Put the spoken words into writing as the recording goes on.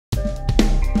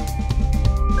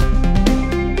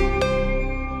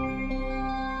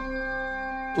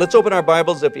Let's open our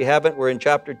Bibles if you haven't. We're in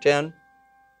chapter 10.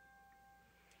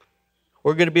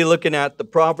 We're going to be looking at the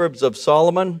Proverbs of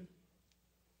Solomon.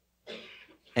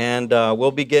 And we'll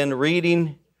begin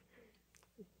reading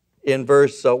in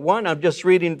verse 1. I'm just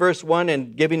reading verse 1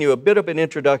 and giving you a bit of an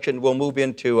introduction. We'll move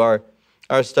into our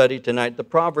study tonight. The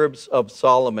Proverbs of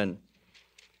Solomon,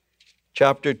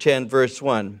 chapter 10, verse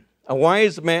 1. A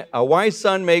wise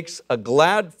son makes a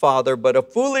glad father, but a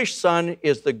foolish son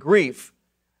is the grief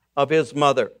of his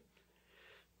mother.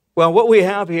 Well, what we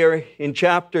have here in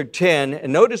chapter 10,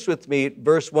 and notice with me,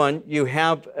 verse 1, you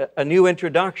have a new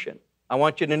introduction. I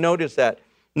want you to notice that.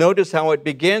 Notice how it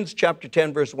begins, chapter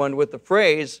 10, verse 1, with the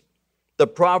phrase, the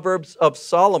Proverbs of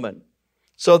Solomon.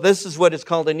 So this is what is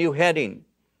called a new heading.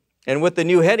 And with the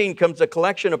new heading comes a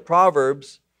collection of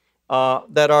proverbs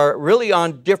that are really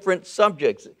on different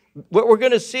subjects. What we're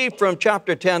going to see from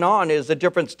chapter 10 on is a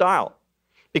different style,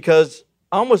 because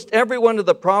almost every one of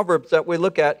the proverbs that we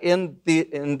look at in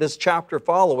this chapter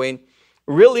following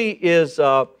really is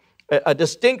a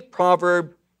distinct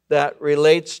proverb that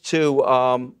relates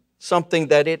to something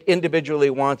that it individually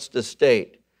wants to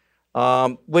state.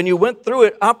 When you went through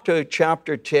it up to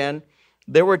chapter 10,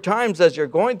 there were times as you're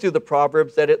going through the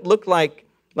proverbs that it looked like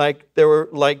there were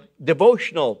like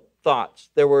devotional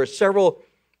thoughts. There were several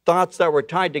thoughts that were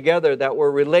tied together that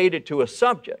were related to a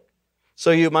subject.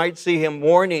 So you might see him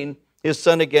warning his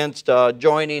son against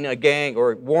joining a gang,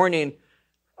 or warning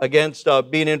against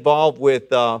being involved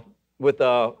with a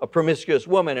promiscuous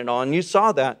woman and all. And you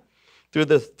saw that through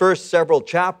the first several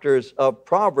chapters of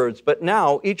Proverbs. But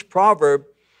now each proverb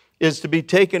is to be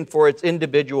taken for its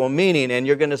individual meaning, and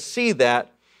you're going to see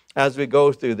that as we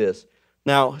go through this.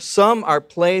 Now, some are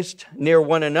placed near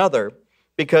one another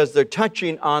because they're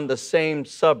touching on the same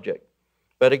subject.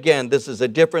 But again, this is a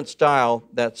different style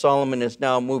that Solomon is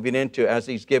now moving into as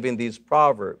he's giving these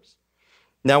proverbs.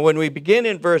 Now, when we begin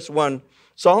in verse 1,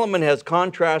 Solomon has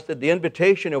contrasted the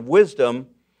invitation of wisdom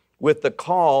with the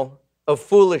call of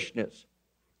foolishness.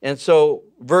 And so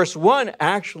verse 1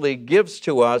 actually gives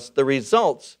to us the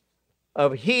results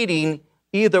of heeding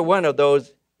either one of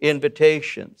those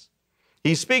invitations.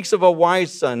 He speaks of a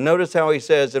wise son. Notice how he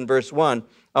says in verse 1,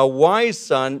 a wise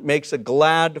son makes a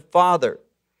glad father,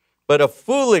 but a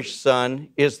foolish son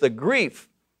is the grief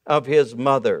of his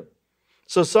mother.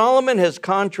 So Solomon has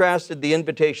contrasted the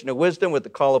invitation of wisdom with the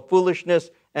call of foolishness,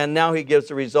 and now he gives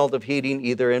the result of heeding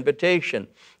either invitation.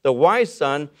 The wise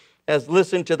son has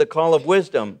listened to the call of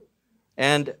wisdom.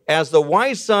 And as the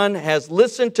wise son has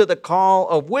listened to the call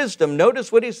of wisdom, notice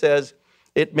what he says,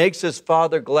 it makes his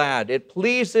father glad. It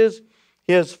pleases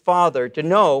his father to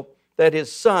know that his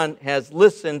son has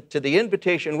listened to the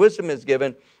invitation wisdom is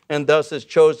given, and thus has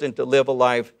chosen to live a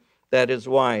life that is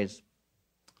wise.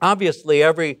 Obviously,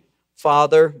 every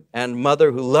father and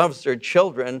mother who loves their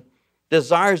children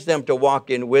desires them to walk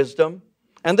in wisdom.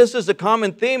 And this is a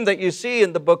common theme that you see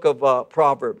in the book of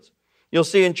Proverbs. You'll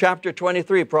see in chapter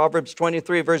 23, Proverbs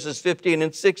 23, verses 15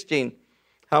 and 16,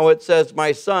 how it says,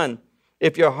 my son,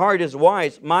 if your heart is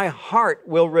wise, my heart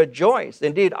will rejoice.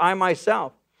 Indeed, I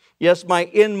myself, yes, my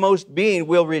inmost being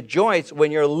will rejoice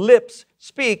when your lips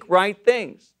speak right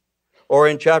things. Or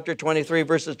in chapter 23,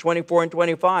 verses 24 and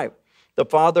 25, the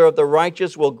father of the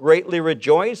righteous will greatly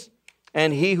rejoice,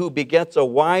 and he who begets a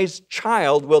wise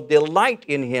child will delight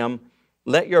in him.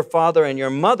 Let your father and your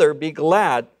mother be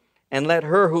glad, and let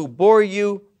her who bore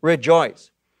you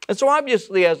rejoice. And so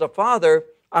obviously as a father,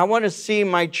 I want to see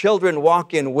my children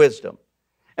walk in wisdom.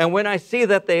 And when I see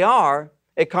that they are,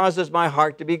 it causes my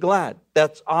heart to be glad.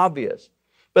 That's obvious.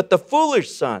 But the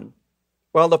foolish son,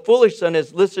 well, the foolish son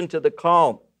has listened to the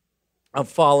call of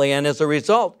folly, and as a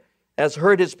result has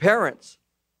hurt his parents.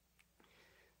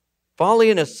 Folly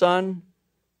in a son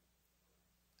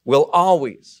will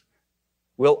always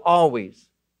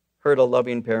hurt a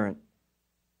loving parent.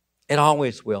 It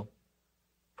always will.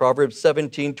 Proverbs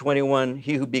 17:21,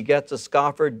 he who begets a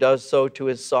scoffer does so to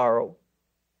his sorrow,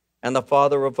 and the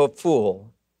father of a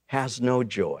fool has no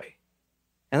joy.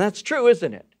 And that's true,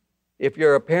 isn't it? If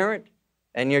you're a parent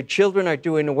and your children are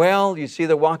doing well, you see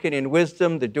they're walking in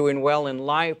wisdom, they're doing well in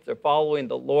life, they're following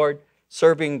the Lord,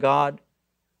 serving God,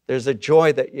 there's a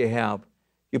joy that you have.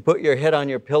 You put your head on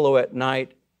your pillow at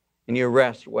night and you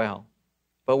rest well.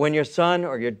 But when your son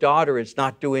or your daughter is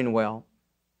not doing well,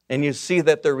 and you see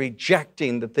that they're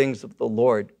rejecting the things of the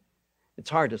Lord, it's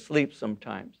hard to sleep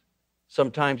sometimes.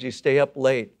 Sometimes you stay up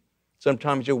late.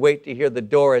 Sometimes you wait to hear the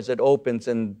door as it opens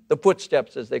and the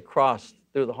footsteps as they cross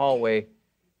through the hallway,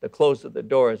 the close of the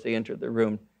door as they enter the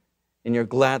room. And you're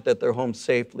glad that they're home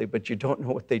safely, but you don't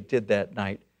know what they did that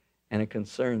night, and it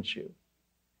concerns you.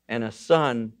 And a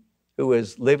son who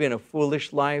is living a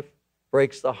foolish life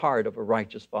breaks the heart of a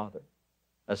righteous father.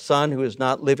 A son who is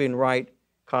not living right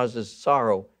causes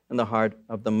sorrow in the heart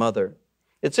of the mother.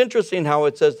 It's interesting how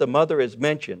it says the mother is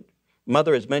mentioned.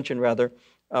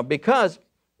 Because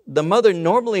the mother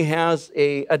normally has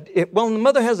the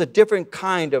mother has a different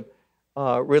kind of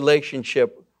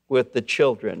relationship with the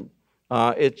children.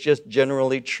 It's just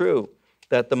generally true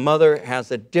that the mother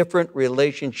has a different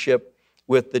relationship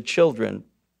with the children.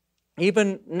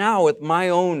 Even now with my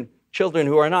own children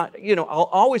who are not, I'll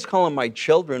always call them my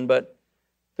children, but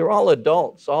they're all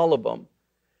adults, all of them.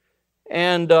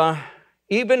 And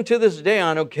even to this day,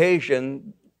 on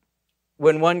occasion,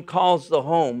 when one calls the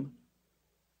home,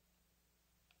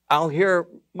 I'll hear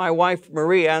my wife,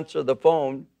 Marie, answer the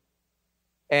phone.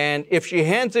 And if she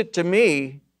hands it to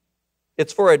me,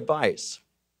 it's for advice.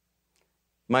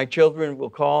 My children will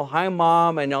call, "Hi,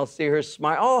 Mom," and I'll see her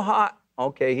smile. "Oh, hi."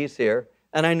 "Okay, he's here."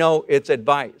 And I know it's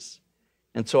advice.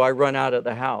 And so I run out of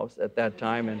the house at that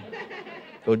time and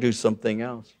go do something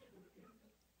else.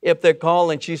 If they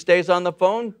call and she stays on the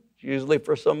phone, it's usually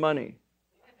for some money.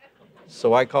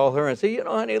 So I call her and say,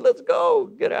 "Honey, let's go.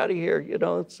 Get out of here.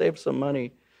 Let's save some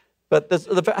money." But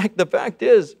the fact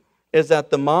is that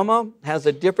the mama has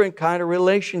a different kind of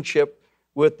relationship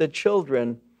with the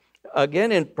children.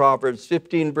 Again, in Proverbs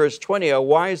 15, verse 20, a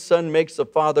wise son makes the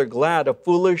father glad. A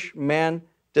foolish man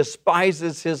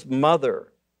despises his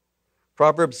mother.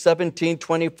 Proverbs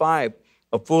 17:25,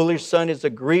 a foolish son is a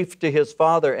grief to his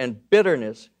father and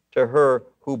bitterness to her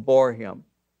who bore him.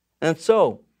 And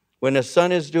so, when a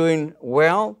son is doing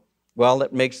well,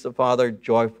 it makes the father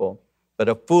joyful. But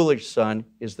a foolish son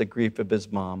is the grief of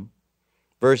his mom.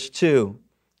 Verse 2,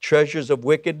 treasures of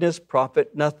wickedness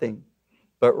profit nothing,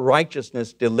 but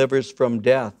righteousness delivers from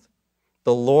death.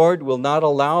 The Lord will not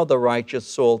allow the righteous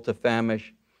soul to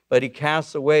famish, but he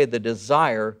casts away the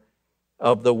desire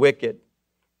of the wicked.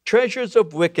 Treasures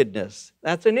of wickedness.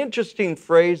 That's an interesting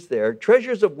phrase there.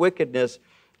 Treasures of wickedness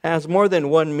has more than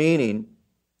one meaning.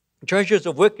 Treasures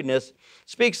of wickedness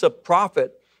speaks of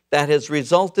profit that has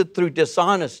resulted through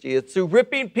dishonesty. It's through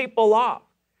ripping people off.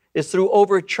 It's through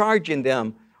overcharging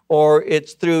them, or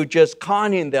it's through just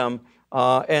conning them.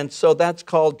 And so that's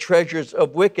called treasures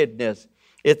of wickedness.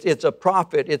 It's a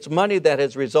profit. It's money that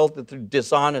has resulted through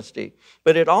dishonesty.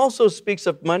 But it also speaks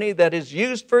of money that is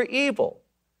used for evil.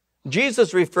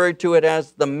 Jesus referred to it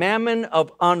as the mammon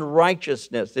of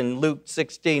unrighteousness in Luke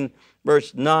 16,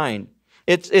 verse 9.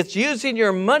 It's using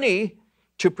your money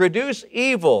to produce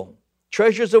evil.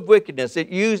 Treasures of wickedness.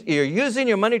 You're using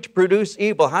your money to produce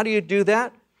evil. How do you do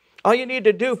that? All you need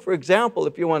to do, for example,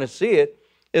 if you want to see it,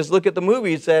 is look at the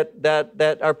movies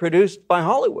that are produced by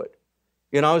Hollywood.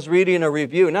 I was reading a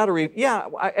review,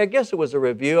 I guess it was a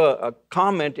review, a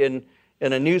comment in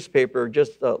a newspaper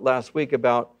just last week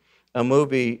about a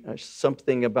movie,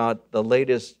 something about the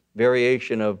latest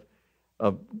variation of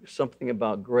something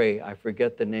about gray. I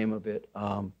forget the name of it.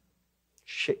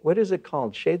 What is it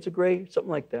called? Shades of Gray?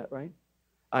 Something like that, right?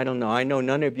 I don't know. I know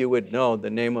none of you would know the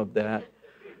name of that.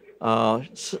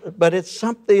 But it's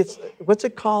something, what's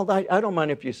it called? I don't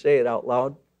mind if you say it out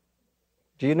loud.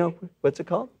 Do you know what's it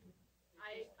called?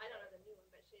 I don't know the new one,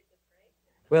 but Shades of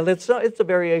Gray. Well, it's a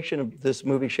variation of this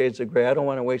movie, Shades of Gray. I don't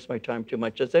want to waste my time too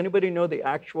much. Does anybody know the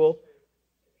actual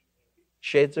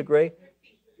Shades of Gray?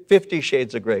 50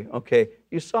 Shades of Gray. Okay,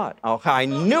 you saw it. Oh, I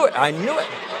knew it.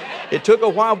 It took a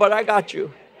while, but I got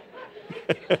you.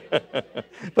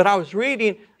 But I was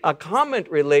reading a comment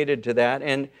related to that,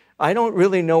 and I don't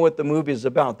really know what the movie is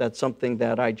about. That's something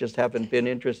that I just haven't been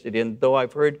interested in, though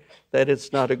I've heard that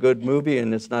it's not a good movie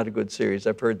and it's not a good series.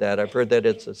 I've heard that. I've heard that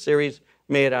it's a series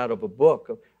made out of a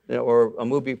book or a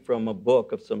movie from a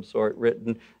book of some sort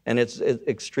written, and it's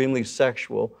extremely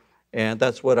sexual, and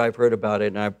that's what I've heard about it,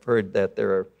 and I've heard that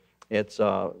it's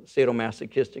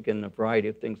sadomasochistic and a variety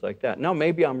of things like that. Now,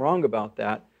 maybe I'm wrong about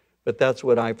that, but that's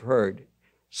what I've heard.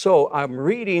 So I'm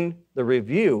reading the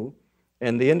review,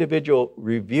 and the individual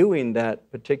reviewing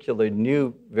that particular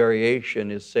new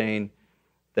variation is saying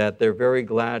that they're very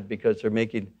glad because they're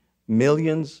making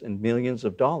millions and millions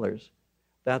of dollars.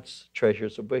 That's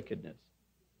treasures of wickedness.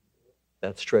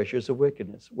 That's treasures of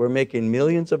wickedness. We're making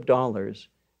millions of dollars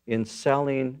in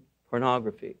selling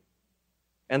pornography.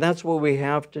 And that's what we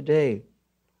have today.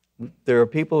 There are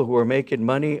people who are making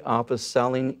money off of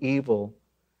selling evil.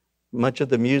 Much of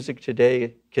the music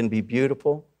today can be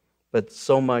beautiful, but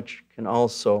so much can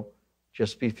also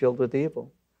just be filled with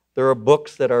evil. There are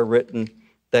books that are written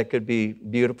that could be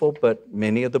beautiful, but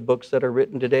many of the books that are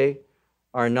written today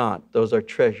are not. Those are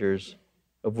treasures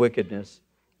of wickedness.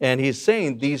 And he's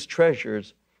saying these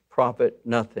treasures profit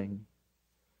nothing.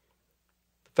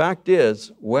 The fact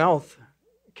is, wealth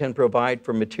can provide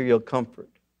for material comfort,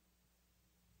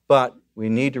 But we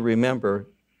need to remember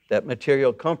that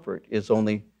material comfort is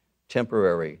only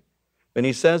temporary. When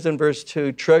he says in verse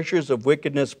 2, treasures of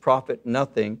wickedness profit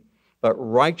nothing, but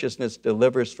righteousness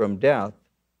delivers from death,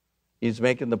 he's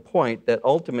making the point that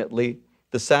ultimately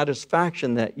the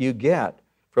satisfaction that you get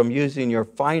from using your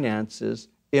finances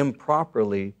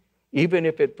improperly, even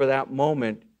if it for that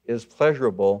moment is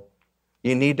pleasurable,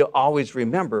 you need to always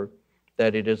remember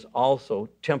that it is also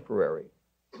temporary.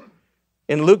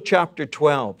 In Luke chapter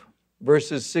 12,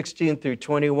 verses 16 through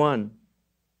 21,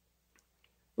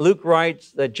 Luke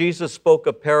writes that Jesus spoke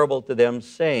a parable to them,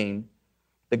 saying,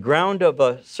 the ground of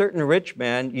a certain rich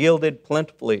man yielded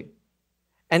plentifully.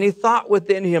 And he thought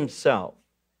within himself,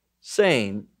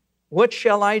 saying, what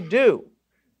shall I do,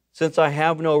 since I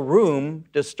have no room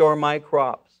to store my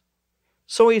crops?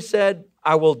 So he said,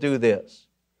 I will do this.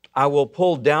 I will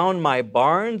pull down my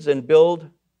barns and build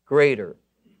greater.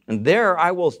 And there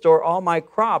I will store all my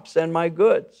crops and my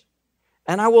goods.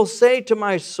 And I will say to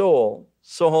my soul,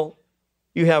 soul,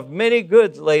 you have many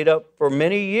goods laid up for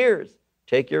many years.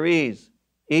 Take your ease,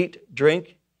 eat,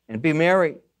 drink, and be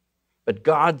merry. But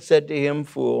God said to him,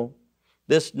 fool,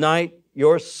 this night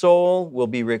your soul will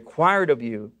be required of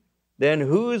you. Then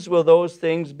whose will those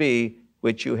things be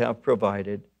which you have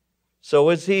provided? So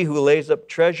is he who lays up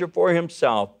treasure for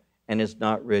himself and is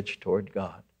not rich toward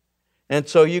God. And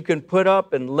so you can put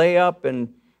up and lay up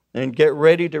and get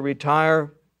ready to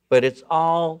retire, but it's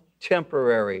all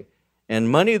temporary. And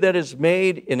money that is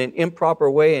made in an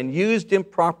improper way and used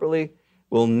improperly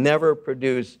will never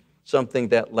produce something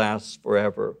that lasts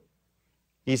forever.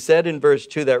 He said in verse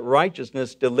 2 that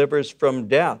righteousness delivers from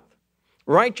death.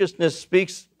 Righteousness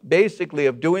speaks basically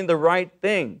of doing the right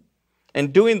thing.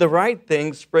 And doing the right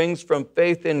thing springs from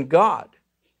faith in God.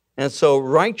 And so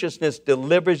righteousness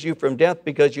delivers you from death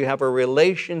because you have a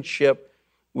relationship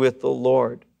with the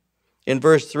Lord. In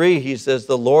verse 3, he says,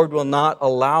 the Lord will not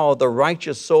allow the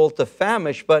righteous soul to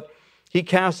famish, but he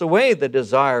casts away the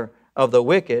desire of the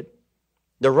wicked.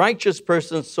 The righteous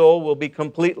person's soul will be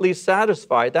completely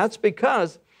satisfied. That's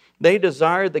because they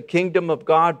desire the kingdom of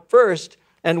God first.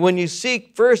 And when you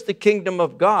seek first the kingdom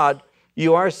of God,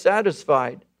 you are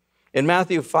satisfied. In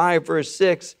Matthew 5, verse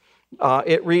 6,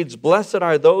 it reads, blessed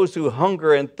are those who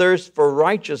hunger and thirst for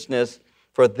righteousness,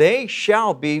 for they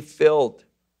shall be filled.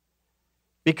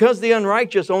 Because the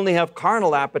unrighteous only have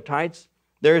carnal appetites,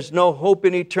 there is no hope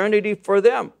in eternity for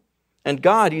them. And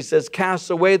God, he says, casts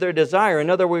away their desire. In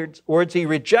other words, he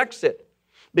rejects it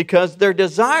because their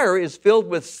desire is filled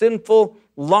with sinful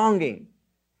longing.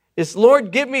 It's,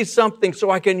 Lord, give me something so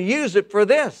I can use it for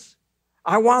this.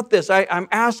 I want this. I'm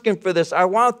asking for this. I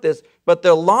want this. But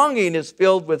their longing is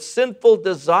filled with sinful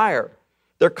desire.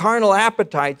 Their carnal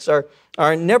appetites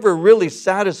are never really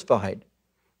satisfied.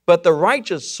 But the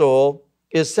righteous soul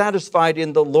is satisfied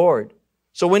in the Lord.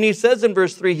 So when he says in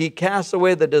verse 3, he casts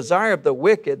away the desire of the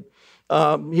wicked,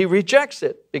 he rejects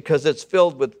it because it's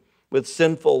filled with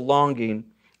sinful longing.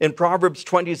 In Proverbs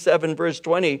 27, verse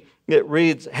 20, it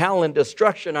reads, hell and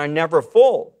destruction are never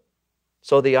full,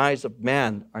 so the eyes of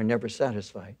man are never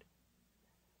satisfied.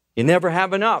 You never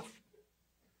have enough.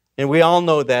 And we all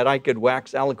know that. I could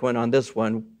wax eloquent on this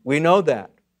one. We know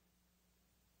that.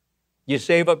 You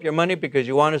save up your money because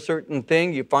you want a certain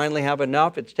thing. You finally have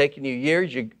enough. It's taken you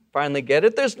years. You finally get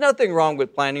it. There's nothing wrong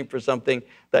with planning for something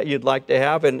that you'd like to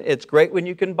have, and it's great when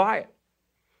you can buy it.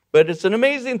 But it's an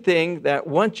amazing thing that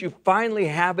once you finally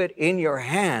have it in your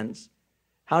hands,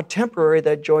 how temporary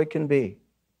that joy can be.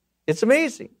 It's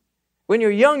amazing. When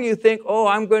you're young, you think, oh,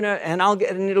 I'm going to, and I'll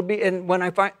get, and it'll be, and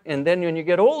then when you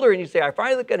get older and you say, I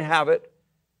finally can have it,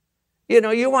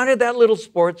 you wanted that little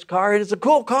sports car, and it's a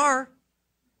cool car,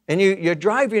 and you're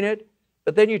driving it,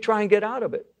 but then you try and get out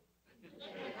of it.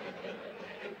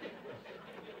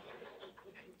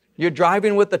 You're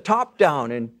driving with the top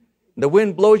down, and the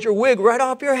wind blows your wig right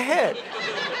off your head.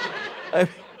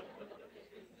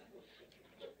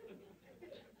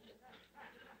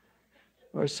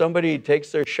 Or somebody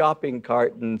takes their shopping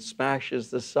cart and smashes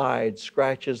the side,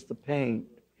 scratches the paint.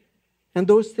 And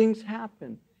those things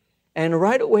happen. And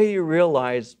right away you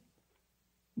realize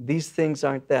these things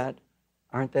aren't that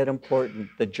important.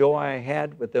 The joy I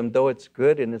had with them, though it's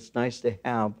good and it's nice to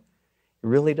have, it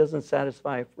really doesn't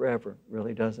satisfy forever. It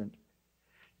really doesn't.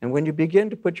 And when you begin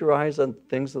to put your eyes on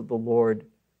things of the Lord,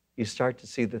 you start to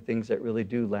see the things that really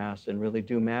do last and really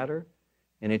do matter.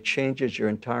 And it changes your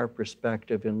entire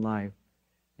perspective in life.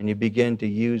 And you begin to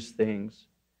use things,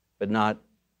 but not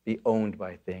be owned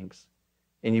by things.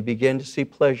 And you begin to see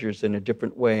pleasures in a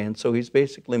different way. And so he's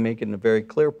basically making a very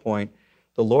clear point.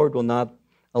 The Lord will not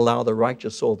allow the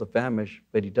righteous soul to famish,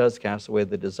 but he does cast away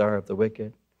the desire of the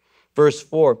wicked. Verse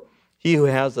 4, He who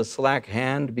has a slack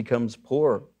hand becomes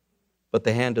poor, but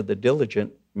the hand of the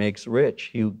diligent makes rich.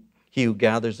 He who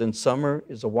gathers in summer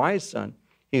is a wise son.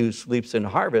 He who sleeps in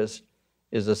harvest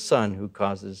is a son who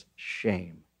causes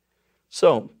shame.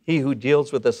 So he who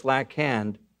deals with a slack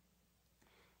hand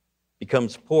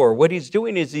becomes poor. What he's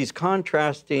doing is he's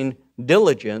contrasting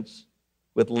diligence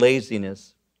with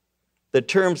laziness. The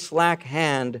term slack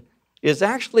hand is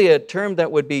actually a term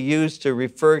that would be used to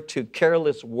refer to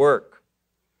careless work.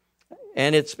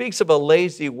 And it speaks of a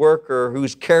lazy worker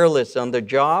who's careless on the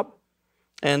job.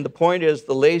 And the point is,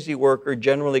 the lazy worker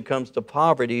generally comes to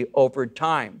poverty over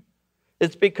time.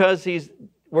 It's because he's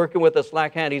working with a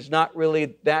slack hand. He's not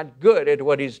really that good at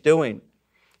what he's doing.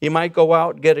 He might go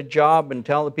out, get a job, and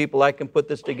tell the people, I can put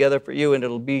this together for you, and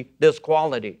it'll be this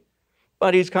quality.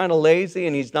 But he's kind of lazy,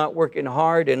 and he's not working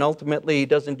hard, and ultimately he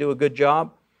doesn't do a good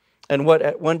job. And what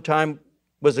at one time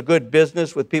was a good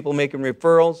business with people making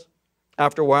referrals,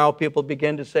 after a while people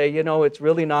begin to say, it's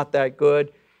really not that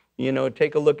good.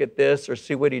 Take a look at this or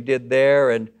see what he did there.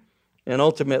 And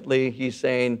ultimately he's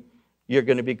saying, you're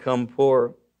going to become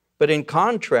poor. But in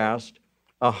contrast,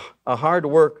 a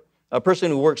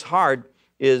person who works hard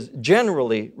is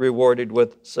generally rewarded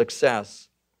with success.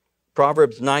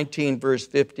 Proverbs 19 verse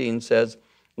 15 says,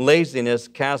 laziness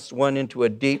casts one into a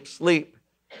deep sleep,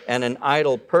 and an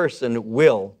idle person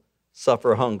will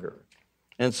suffer hunger.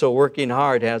 And so working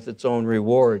hard has its own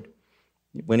reward.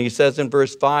 When he says in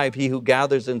verse 5, he who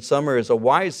gathers in summer is a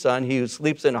wise son, he who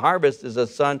sleeps in harvest is a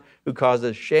son who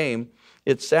causes shame.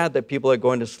 It's sad that people are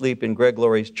going to sleep in Greg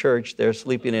Laurie's church. They're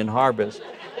sleeping in harvest.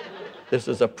 This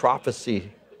is a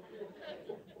prophecy.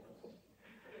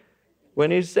 When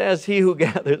he says, he who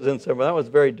gathers in summer, that was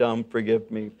very dumb,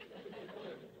 forgive me.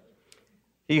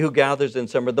 He who gathers in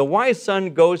summer. The wise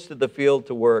son goes to the field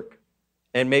to work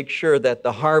and make sure that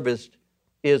the harvest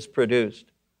is produced.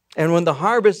 And when the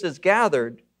harvest is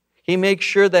gathered, he makes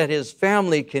sure that his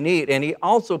family can eat, and he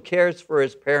also cares for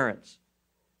his parents.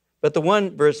 But the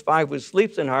one, verse 5, who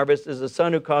sleeps in harvest is a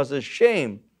son who causes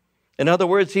shame. In other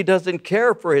words, he doesn't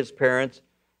care for his parents,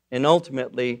 and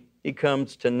ultimately he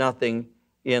comes to nothing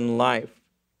in life.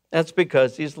 That's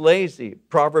because he's lazy.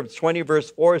 Proverbs 20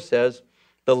 verse 4 says,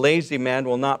 the lazy man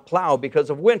will not plow because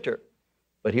of winter,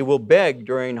 but he will beg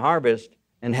during harvest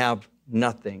and have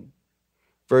nothing.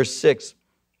 Verse 6,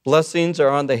 blessings are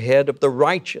on the head of the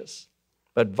righteous,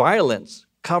 but violence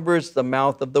covers the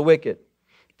mouth of the wicked.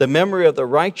 The memory of the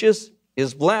righteous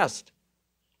is blessed,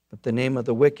 but the name of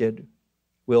the wicked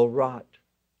will rot.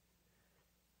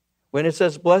 When it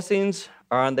says blessings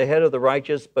are on the head of the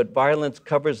righteous, but violence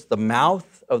covers the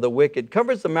mouth of the wicked.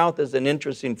 Covers the mouth is an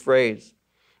interesting phrase.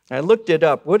 I looked it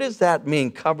up. What does that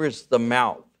mean, covers the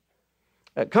mouth?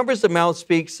 Covers the mouth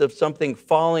speaks of something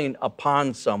falling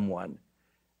upon someone.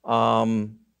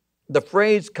 The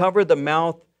phrase cover the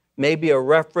mouth may be a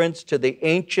reference to the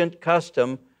ancient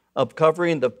custom of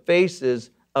covering the faces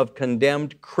of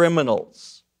condemned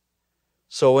criminals.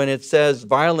 So when it says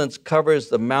violence covers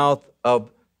the mouth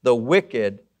of the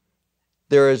wicked,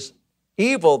 there is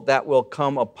evil that will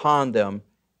come upon them.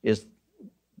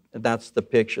 That's the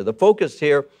picture. The focus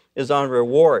here is on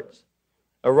rewards.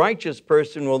 A righteous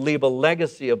person will leave a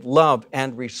legacy of love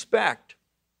and respect.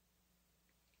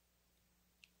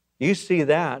 You see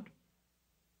that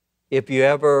if you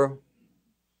ever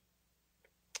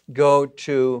go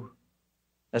to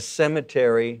a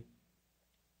cemetery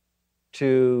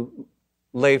to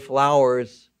lay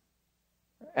flowers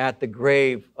at the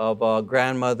grave of a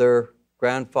grandmother,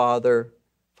 grandfather,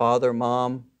 father,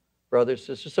 mom, brother,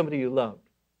 sister, somebody you loved.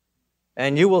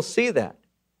 And you will see that.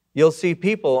 You'll see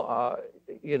people,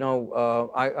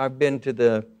 I've been to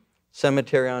the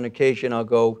cemetery on occasion. I'll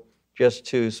go just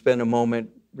to spend a moment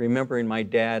remembering my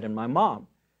dad and my mom.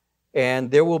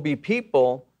 And there will be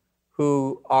people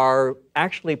who are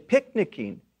actually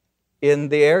picnicking in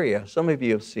the area. Some of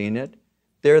you have seen it.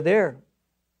 They're there.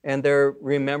 And they're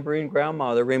remembering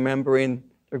grandma. They're remembering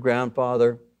their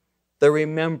grandfather. They're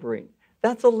remembering.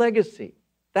 That's a legacy.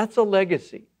 That's a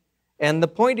legacy. And the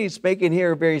point he's making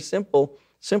here very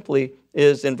simply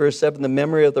is in verse 7, the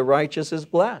memory of the righteous is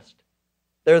blessed.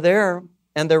 They're there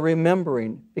and they're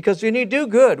remembering. Because when you do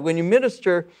good, when you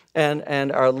minister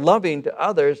and are loving to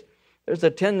others, there's a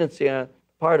tendency on the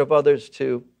part of others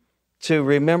to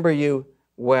remember you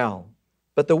well.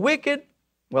 But the wicked,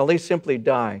 well, they simply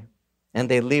die and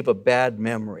they leave a bad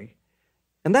memory.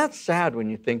 And that's sad when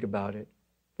you think about it,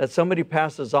 that somebody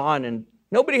passes on and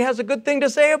nobody has a good thing to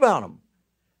say about them.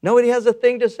 Nobody has a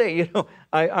thing to say.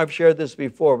 I've shared this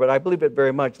before, but I believe it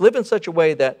very much. Live in such a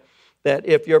way that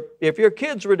if your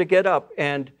kids were to get up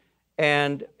and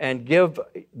give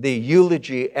the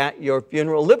eulogy at your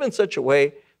funeral, live in such a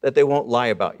way that they won't lie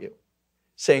about you,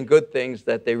 saying good things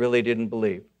that they really didn't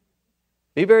believe.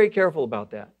 Be very careful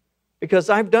about that. Because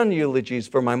I've done eulogies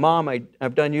for my mom.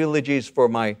 I've done eulogies for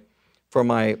my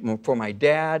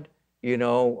dad.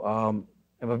 I've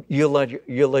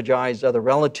eulogized other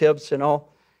relatives and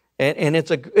all. And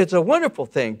it's a wonderful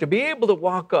thing to be able to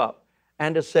walk up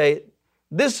and to say,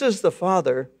 this is the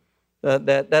father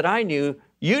that I knew.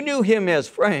 You knew him as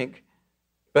Frank,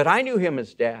 but I knew him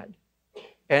as Dad.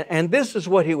 And this is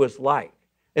what he was like.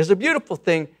 It's a beautiful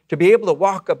thing to be able to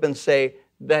walk up and say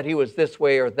that he was this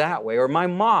way or that way. Or my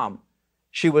mom,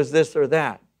 she was this or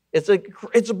that. It's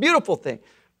a beautiful thing.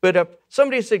 But if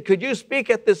somebody said, could you speak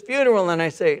at this funeral? And I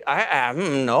say,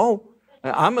 no,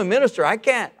 I'm a minister. I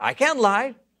can't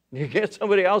lie. You get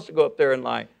somebody else to go up there and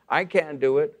lie. I can't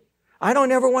do it. I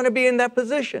don't ever want to be in that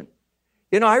position.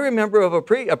 I remember of a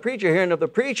preacher, hearing of the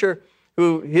preacher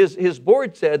who his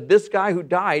board said this guy who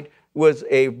died was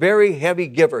a very heavy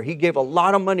giver. He gave a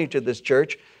lot of money to this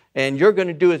church, and you're going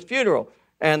to do his funeral.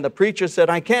 And the preacher said,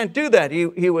 I can't do that.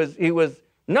 He was,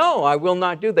 no, I will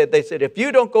not do that. They said, if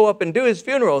you don't go up and do his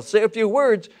funeral, say a few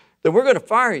words, then we're going to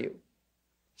fire you.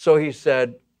 So he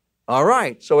said, all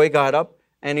right. So he got up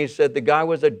and he said, the guy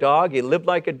was a dog. He lived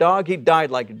like a dog. He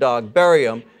died like a dog. Bury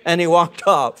him. And he walked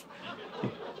off.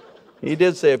 He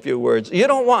did say a few words. You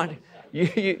don't want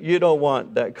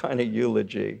that kind of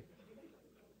eulogy.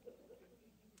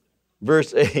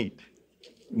 Verse 8,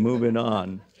 moving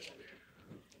on.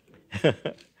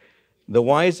 The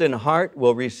wise in heart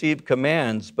will receive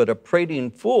commands, but a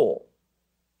prating fool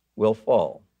will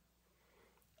fall.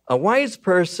 A wise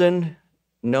person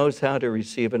knows how to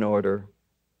receive an order,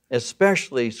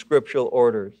 especially scriptural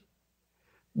orders.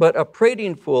 But a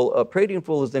prating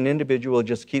fool is an individual who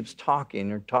just keeps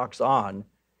talking or talks on.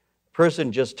 A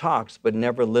person just talks but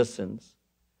never listens.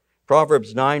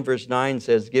 Proverbs 9 verse 9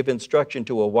 says, give instruction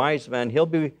to a wise man, he'll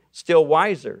be still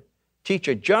wiser. Teach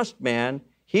a just man,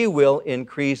 he will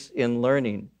increase in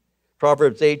learning.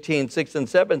 Proverbs 18, 6 and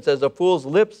 7 says, a fool's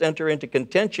lips enter into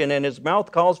contention and his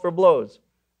mouth calls for blows.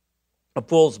 A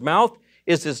fool's mouth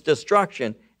is his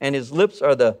destruction and his lips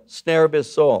are the snare of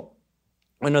his soul.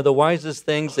 One of the wisest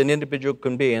things an individual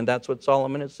can be, and that's what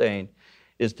Solomon is saying,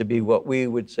 is to be what we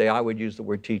would say, I would use the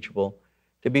word teachable,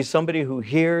 to be somebody who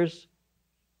hears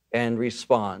and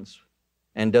responds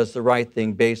and does the right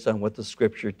thing based on what the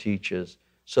Scripture teaches.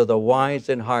 So the wise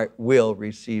in heart will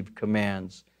receive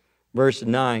commands. Verse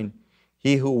 9,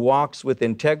 he who walks with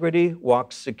integrity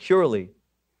walks securely,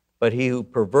 but he who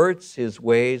perverts his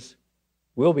ways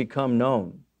will become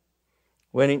known.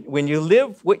 When you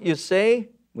live what you say,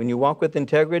 when you walk with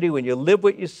integrity, when you live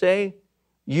what you say,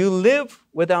 you live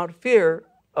without fear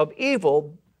of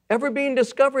evil ever being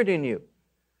discovered in you.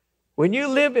 When you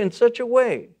live in such a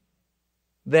way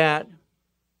that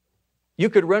you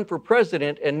could run for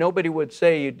president and nobody would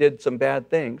say you did some bad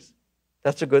things,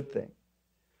 that's a good thing.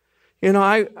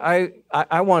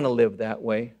 I want to live that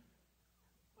way.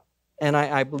 And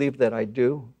I believe that I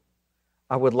do.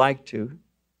 I would like to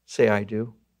say I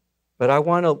do. But I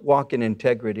want to walk in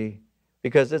integrity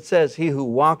because it says, he who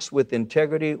walks with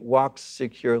integrity walks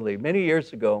securely. Many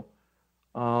years ago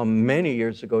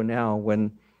now,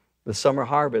 when the summer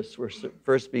harvests were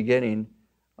first beginning,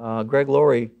 Greg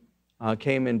Laurie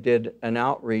came and did an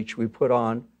outreach we put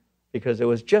on because it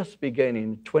was just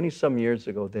beginning 20-some years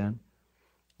ago then.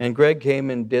 And Greg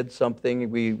came and did something.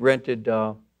 We rented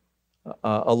a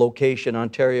location in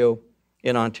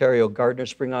Ontario, Gardner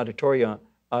Spring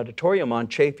Auditorium on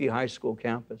Chaffee High School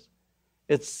campus.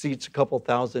 It seats a couple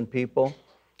thousand people.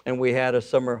 And we had a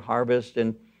summer harvest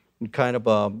and kind of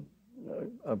a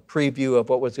preview of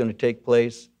what was going to take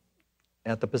place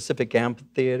at the Pacific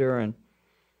Amphitheater.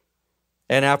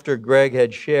 And after Greg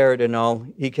had shared and all,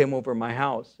 he came over to my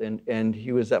house and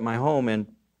he was at my home and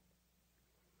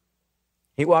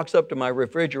he walks up to my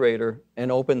refrigerator and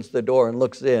opens the door and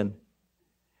looks in.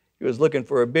 He was looking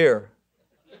for a beer.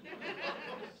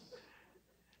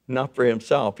 Not for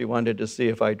himself. He wanted to see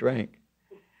if I drank.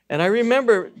 And I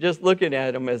remember just looking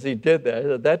at him as he did that. I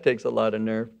said, that takes a lot of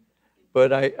nerve.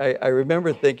 But I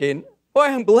remember thinking, boy,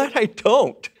 I'm glad I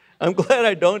don't. I'm glad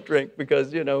I don't drink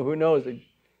because, who knows? He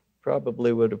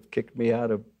probably would have kicked me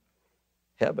out of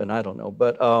heaven. I don't know.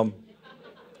 But,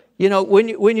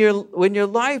 when your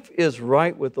life is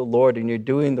right with the Lord and you're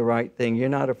doing the right thing, you're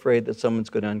not afraid that someone's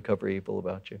going to uncover evil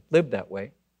about you. Live that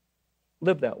way.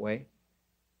 Live that way.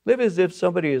 Live as if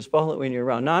somebody is following you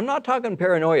around. Now, I'm not talking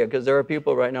paranoia because there are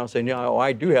people right now saying,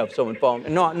 I do have someone following me.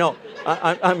 No,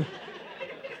 I'm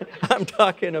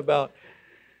talking about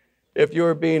if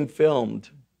you're being filmed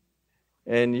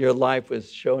and your life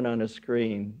was shown on a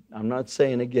screen. I'm not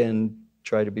saying, again,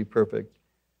 try to be perfect.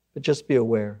 But just be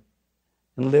aware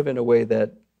and live in a way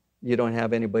that you don't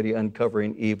have anybody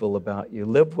uncovering evil about you.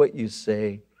 Live what you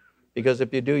say, because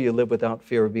if you do, you live without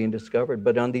fear of being discovered.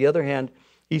 But on the other hand,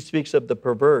 he speaks of the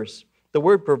perverse. The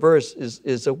word perverse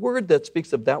is a word that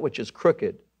speaks of that which is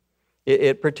crooked.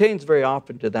 It pertains very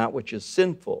often to that which is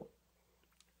sinful,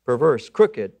 perverse,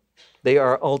 crooked. They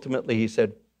are ultimately, he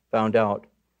said, found out.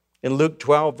 In Luke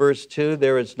 12, verse 2,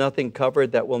 there is nothing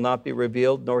covered that will not be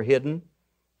revealed, nor hidden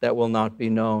that will not be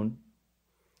known.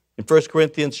 In 1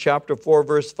 Corinthians chapter 4,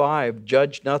 verse 5,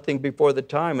 judge nothing before the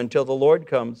time until the Lord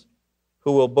comes,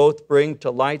 who will both bring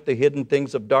to light the hidden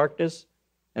things of darkness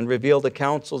and reveal the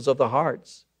counsels of the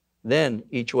hearts. Then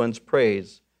each one's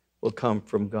praise will come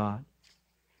from God.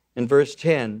 In verse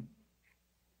 10,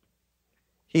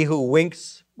 he who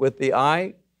winks with the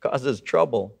eye causes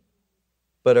trouble,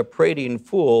 but a prating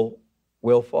fool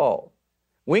will fall.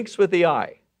 Winks with the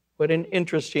eye. What an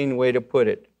interesting way to put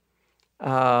it.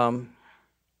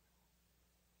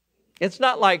 It's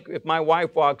not like if my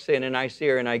wife walks in and I see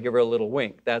her and I give her a little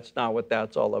wink. That's not what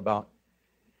that's all about.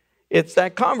 It's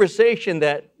that conversation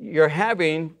that you're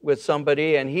having with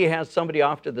somebody and he has somebody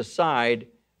off to the side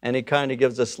and he kind of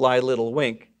gives a sly little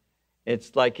wink.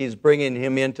 It's like he's bringing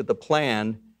him into the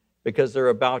plan because they're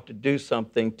about to do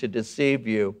something to deceive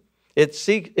you. It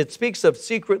speaks of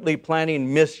secretly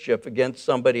planning mischief against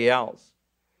somebody else.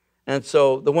 And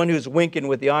so the one who's winking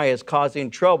with the eye is causing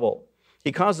trouble.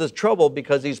 He causes trouble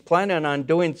because he's planning on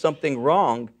doing something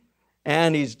wrong,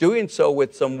 and he's doing so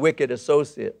with some wicked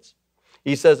associates.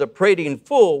 He says a prating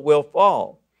fool will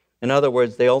fall. In other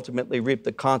words, they ultimately reap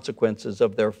the consequences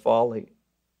of their folly.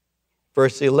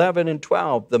 Verse 11 and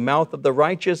 12, the mouth of the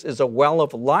righteous is a well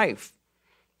of life,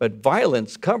 but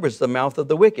violence covers the mouth of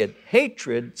the wicked.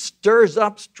 Hatred stirs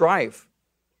up strife,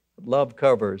 but love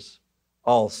covers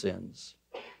all sins.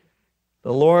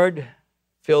 The Lord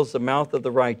fills the mouth of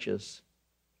the righteous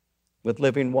with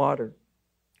living water.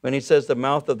 When he says the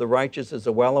mouth of the righteous is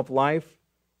a well of life,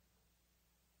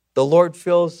 the Lord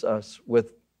fills us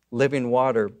with living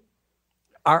water.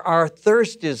 Our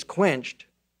thirst is quenched,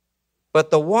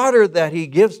 but the water that he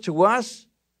gives to us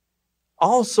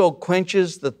also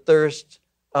quenches the thirst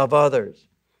of others.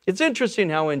 It's interesting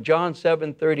how in John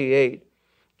 7:38,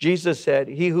 Jesus said,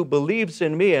 he who believes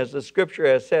in me, as the scripture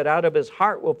has said, out of his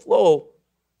heart will flow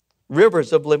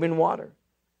rivers of living water.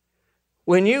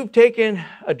 When you've taken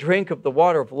a drink of the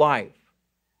water of life,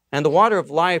 and the water of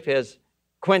life has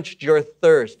quenched your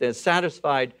thirst and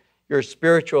satisfied your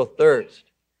spiritual thirst,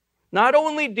 not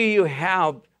only do you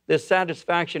have this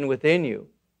satisfaction within you,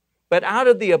 but out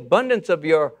of the abundance of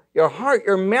your heart,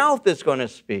 your mouth is going to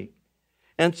speak.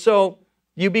 And so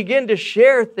you begin to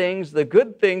share things, the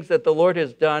good things that the Lord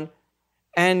has done,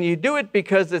 and you do it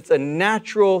because it's a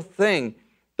natural thing.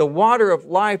 The water of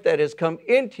life that has come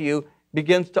into you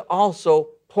begins to also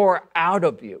pour out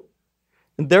of you.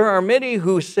 There are many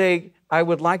who say, I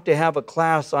would like to have a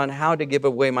class on how to give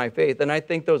away my faith. And I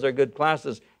think those are good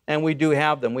classes, and we do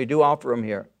have them. We do offer them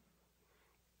here.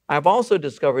 I've also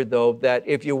discovered, though, that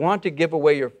if you want to give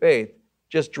away your faith,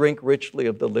 just drink richly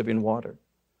of the living water.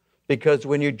 Because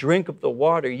when you drink of the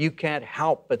water, you can't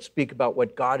help but speak about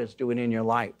what God is doing in your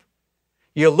life.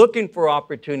 You're looking for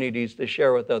opportunities to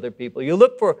share with other people. You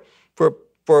look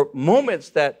for moments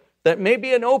that may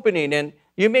be an opening, and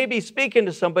you may be speaking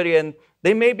to somebody and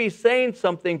they may be saying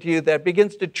something to you that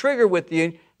begins to trigger with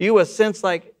you a sense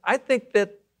like, I think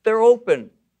that they're open.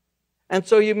 And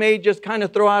so you may just kind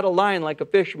of throw out a line like a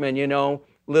fisherman,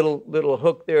 little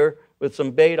hook there with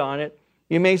some bait on it.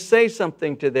 You may say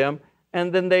something to them,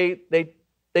 and then they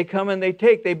come and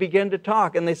they begin to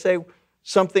talk, and they say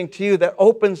something to you that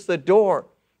opens the door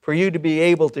for you to be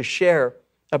able to share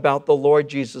about the Lord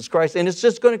Jesus Christ. And it's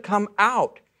just going to come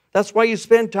out. That's why you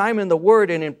spend time in the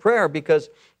Word and in prayer, because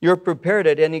you're prepared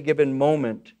at any given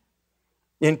moment.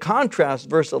 In contrast,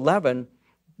 verse 11,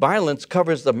 violence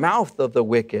covers the mouth of the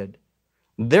wicked.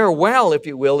 Their well, if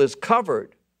you will, is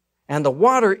covered, and the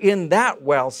water in that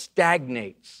well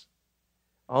stagnates.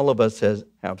 All of us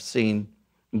have seen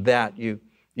that.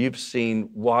 You've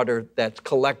seen water that's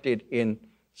collected in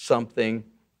something,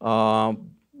 the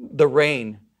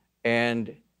rain,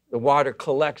 and the water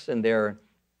collects in there.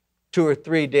 2 or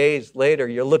 3 days later,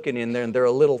 you're looking in there, and there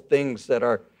are little things that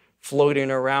are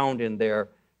floating around in there.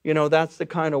 That's the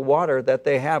kind of water that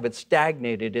they have. It's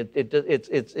stagnated.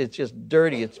 It's just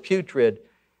dirty. It's putrid.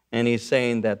 And he's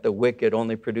saying that the wicked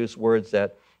only produce words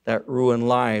that ruin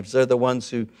lives. They're the ones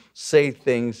who say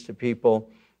things to people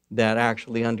that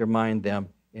actually undermine them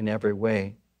in every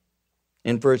way.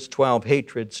 In verse 12,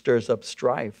 hatred stirs up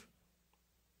strife.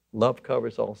 Love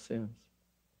covers all sins.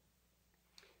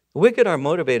 The wicked are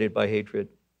motivated by hatred.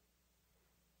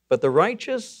 But the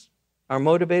righteous are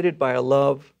motivated by a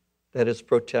love that is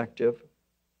protective.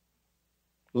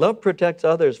 Love protects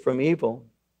others from evil.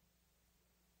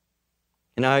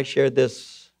 And I shared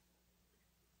this,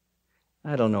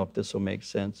 I don't know if this will make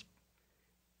sense,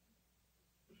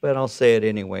 but I'll say it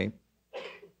anyway.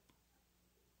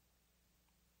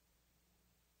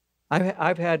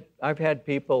 I've had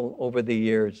people over the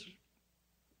years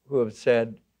who have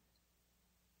said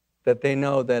that they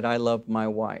know that I love my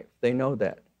wife. They know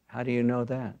that. How do you know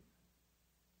that?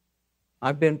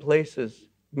 I've been places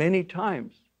many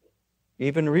times,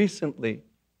 even recently,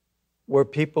 where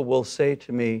people will say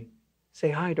to me, say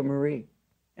hi to Marie.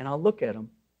 And I'll look at them.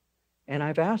 And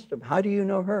I've asked them, how do you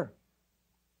know her?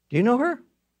 Do you know her?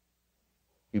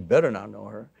 You better not know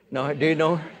her. No, do you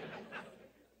know her?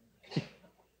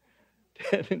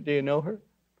 Do you know her?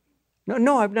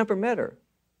 No, I've never met her.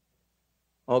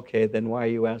 Okay, then why are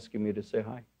you asking me to say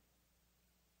hi?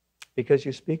 Because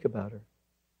you speak about her.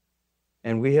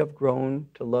 And we have grown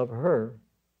to love her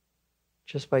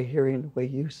just by hearing the way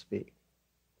you speak.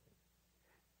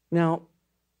 Now,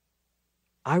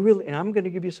 and I'm going to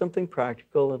give you something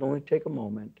practical. It'll only take a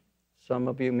moment. Some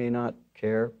of you may not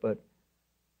care, but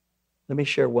let me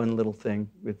share one little thing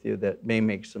with you that may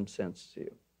make some sense to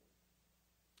you.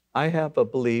 I have a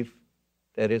belief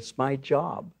that it's my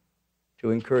job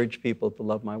to encourage people to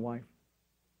love my wife.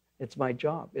 It's my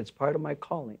job. It's part of my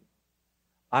calling.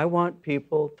 I want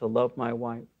people to love my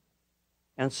wife.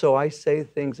 And so I say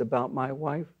things about my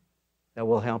wife that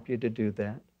will help you to do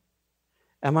that.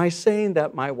 Am I saying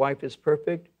that my wife is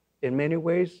perfect? In many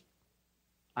ways,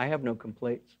 I have no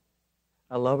complaints.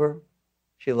 I love her.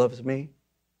 She loves me.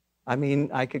 I mean,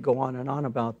 I could go on and on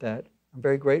about that. I'm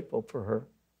very grateful for her.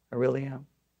 I really am.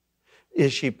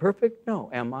 Is she perfect? No.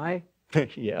 Am I?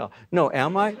 Yeah. No.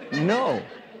 Am I? No.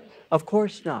 Of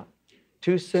course not.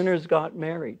 Two sinners got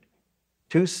married.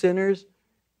 Two sinners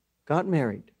got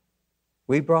married.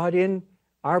 We brought in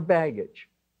our baggage.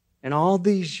 And all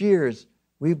these years,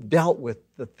 we've dealt with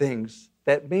the things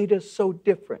that made us so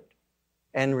different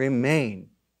and remain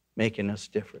making us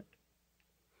different.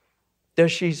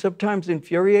 Does she sometimes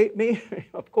infuriate me?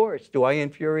 Of course. Do I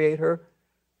infuriate her?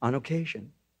 On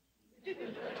occasion.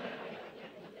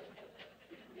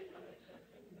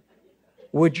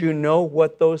 Would you know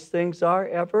what those things are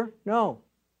ever? No.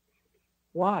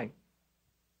 Why?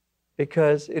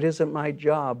 Because it isn't my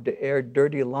job to air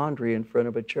dirty laundry in front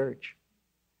of a church.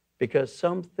 Because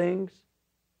some things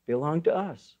belong to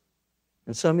us.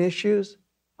 And some issues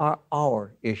are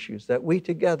our issues that we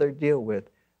together deal with.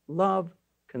 Love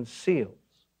conceals.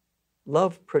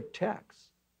 Love protects.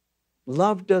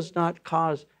 Love does not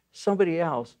cause somebody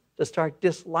else to start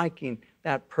disliking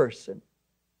that person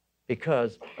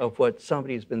because of what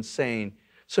somebody's been saying.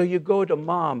 So you go to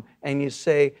mom and you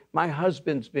say, my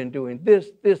husband's been doing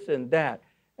this, this, and that.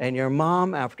 And your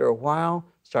mom, after a while,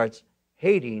 starts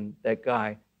hating that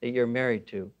guy that you're married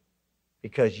to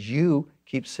because you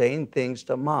keep saying things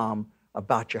to mom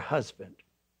about your husband.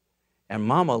 And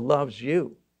mama loves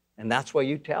you, and that's why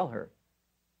you tell her.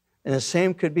 And the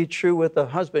same could be true with a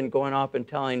husband going off and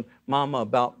telling mama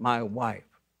about my wife.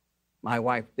 My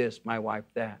wife this, my wife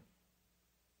that.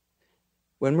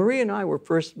 When Marie and I were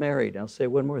first married, I'll say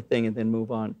one more thing and then move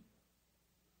on.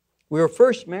 We were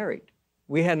first married.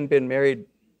 We hadn't been married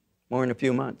more than a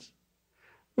few months.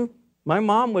 My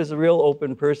mom was a real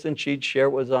open person. She'd share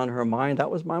what was on her mind. That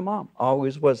was my mom.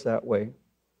 Always was that way.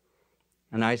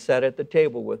 And I sat at the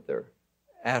table with her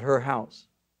at her house.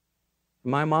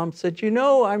 My mom said, you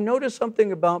know, I've noticed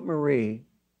something about Marie.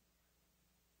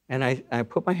 And I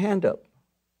put my hand up.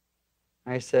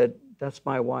 I said, that's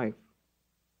my wife.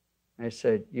 I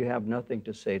said, you have nothing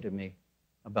to say to me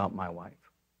about my wife.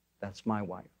 That's my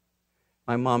wife.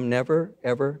 My mom never,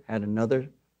 ever had another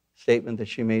statement that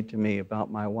she made to me about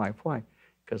my wife. Why?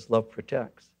 Because love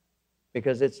protects.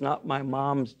 Because it's not my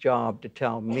mom's job to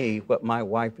tell me what my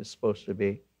wife is supposed to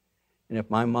be. And if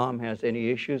my mom has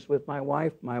any issues with my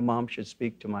wife, my mom should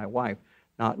speak to my wife,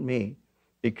 not me,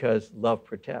 because love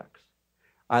protects.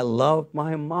 I love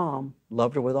my mom,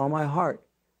 loved her with all my heart,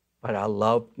 but I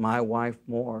love my wife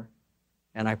more,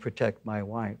 and I protect my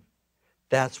wife.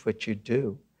 That's what you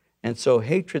do. And so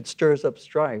hatred stirs up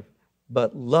strife,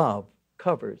 but love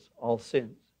covers all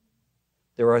sins.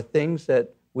 There are things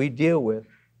that we deal with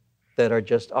that are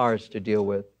just ours to deal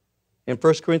with. In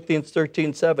 1 Corinthians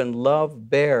 13:7, love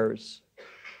bears.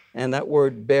 And that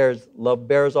word bears, love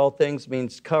bears all things,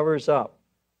 means covers up,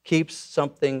 keeps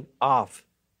something off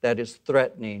that is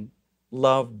threatening.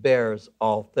 Love bears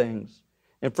all things.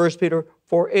 In 1 Peter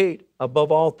 4:8,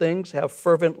 above all things, have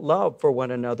fervent love for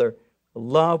one another.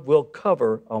 Love will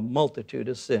cover a multitude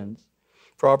of sins.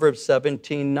 Proverbs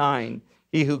 17:9,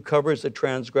 he who covers a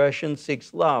transgression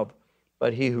seeks love,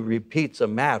 but he who repeats a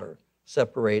matter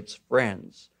separates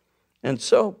friends. And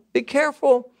so be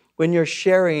careful when you're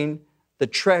sharing the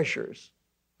treasures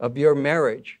of your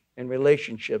marriage and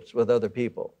relationships with other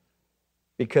people,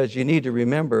 because you need to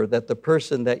remember that the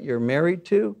person that you're married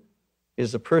to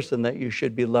is the person that you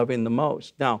should be loving the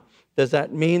most. Now, does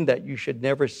that mean that you should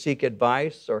never seek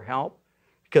advice or help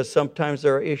because sometimes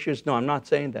there are issues? No, I'm not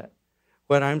saying that.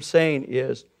 What I'm saying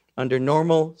is, under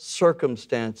normal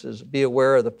circumstances, be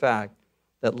aware of the fact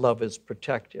that love is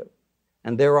protective.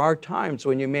 And there are times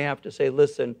when you may have to say,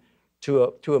 listen,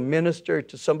 to a minister,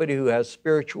 to somebody who has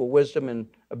spiritual wisdom and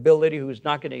ability, who's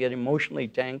not going to get emotionally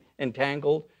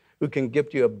entangled, who can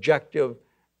give you objective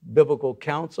biblical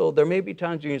counsel. There may be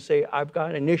times when you say, I've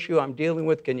got an issue I'm dealing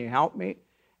with, can you help me?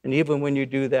 And even when you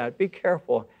do that, be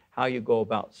careful how you go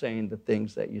about saying the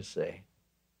things that you say.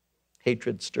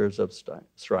 Hatred stirs up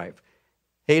strife.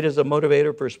 Hate is a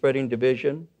motivator for spreading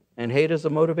division, and hate is a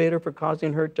motivator for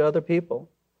causing hurt to other people.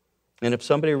 And if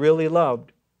somebody really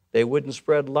loved, they wouldn't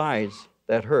spread lies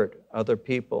that hurt other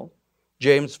people.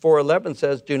 James 4:11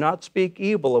 says, do not speak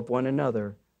evil of one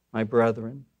another, my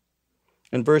brethren.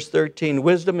 In verse 13,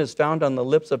 wisdom is found on the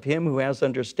lips of him who has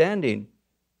understanding,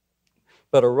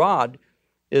 but a rod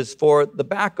is for the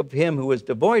back of him who is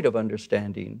devoid of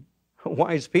understanding.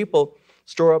 Wise people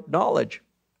store up knowledge,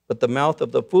 but the mouth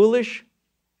of the foolish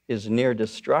is near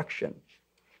destruction.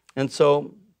 And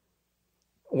so,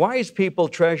 wise people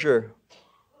treasure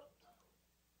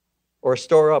or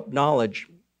store up knowledge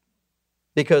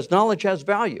because knowledge has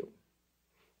value.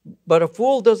 But a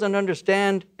fool doesn't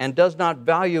understand and does not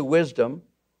value wisdom,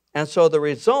 and so the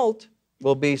result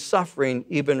will be suffering,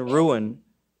 even ruin.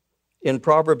 In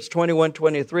Proverbs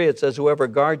 21:23, it says, whoever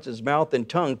guards his mouth and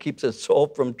tongue keeps his soul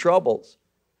from troubles.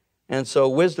 And so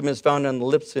wisdom is found on the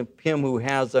lips of him who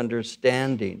has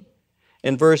understanding.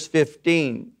 In verse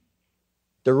 15,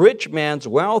 the rich man's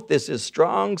wealth is his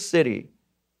strong city.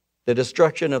 The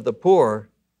destruction of the poor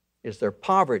is their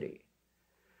poverty.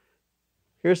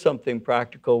 Here's something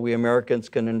practical we Americans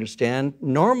can understand.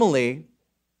 Normally,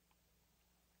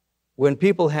 when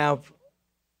people have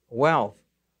wealth,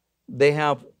 they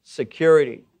have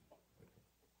security.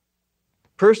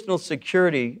 Personal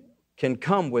security can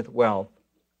come with wealth.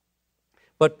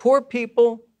 But poor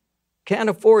people can't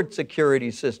afford security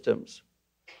systems.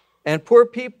 And poor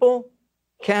people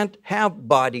can't have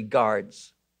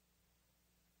bodyguards.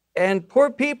 And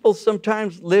poor people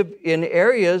sometimes live in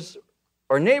areas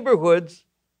or neighborhoods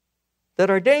that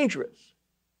are dangerous.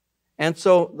 And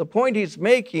so the point he's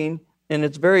making, and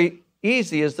it's very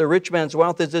easy, is the rich man's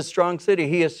wealth is his strong city.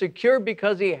 He is secure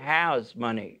because he has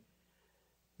money.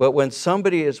 But when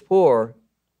somebody is poor,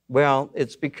 well,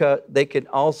 it's because they can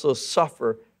also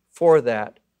suffer for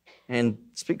that. And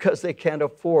it's because they can't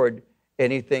afford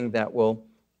anything that will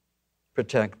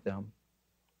protect them.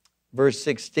 Verse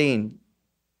 16,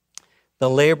 the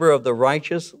labor of the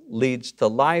righteous leads to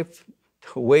life,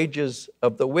 the wages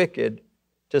of the wicked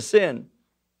to sin.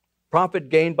 Profit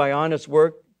gained by honest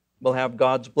work will have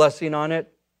God's blessing on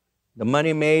it. The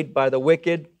money made by the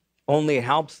wicked only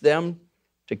helps them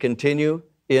to continue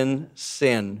in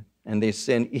sin, and they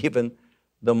sin even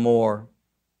the more.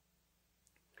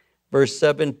 Verse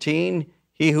 17,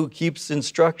 he who keeps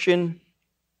instruction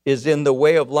is in the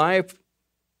way of life,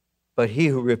 but he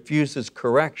who refuses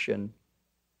correction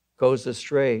goes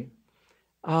astray.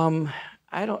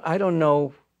 I don't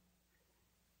know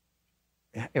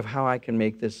how I can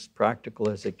make this practical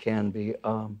as it can be.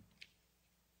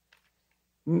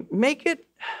 Make it.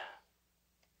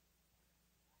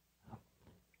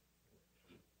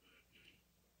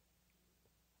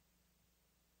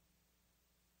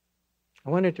 I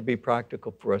want it to be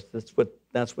practical for us. That's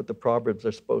what the Proverbs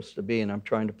are supposed to be, and I'm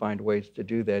trying to find ways to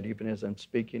do that even as I'm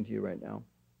speaking to you right now.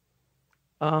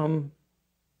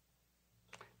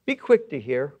 Be quick to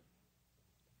hear.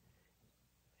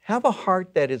 Have a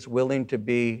heart that is willing to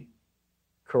be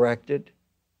corrected.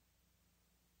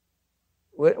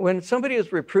 When somebody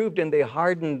is reproved and they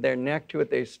harden their neck to it,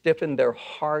 they stiffen their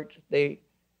heart, they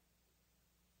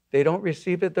don't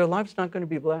receive it, their life's not going to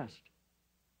be blessed.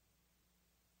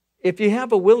 If you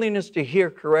have a willingness to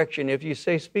hear correction, if you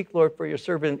say, speak, Lord, for your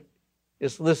servant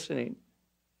is listening,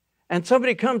 and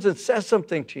somebody comes and says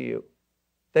something to you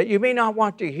that you may not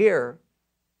want to hear,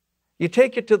 you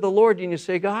take it to the Lord and you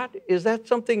say, God, is that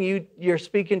something you're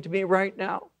speaking to me right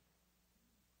now?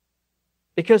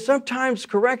 Because sometimes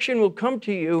correction will come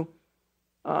to you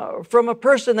from a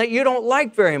person that you don't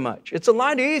like very much. It's a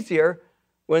lot easier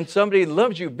when somebody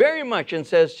loves you very much and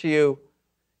says to you,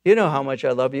 you know how much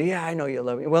I love you. Yeah, I know you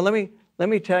love me. Well, let let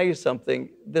me tell you something.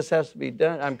 This has to be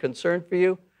done. I'm concerned for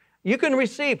you. You can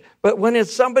receive. But when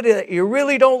it's somebody that you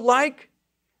really don't like,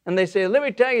 and they say, let me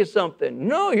tell you something.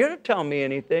 No, you're not telling me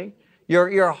anything.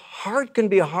 Your heart can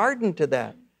be hardened to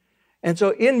that. And so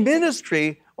in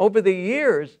ministry, over the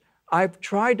years, I've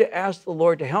tried to ask the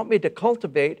Lord to help me to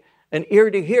cultivate an ear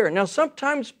to hear. Now,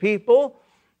 sometimes people,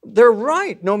 they're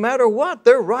right. No matter what,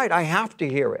 they're right. I have to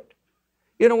hear it.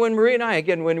 You know, when Marie and I,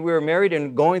 again, when we were married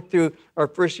and going through our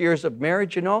first years of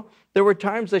marriage, you know, there were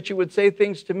times that you would say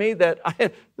things to me that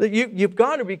you've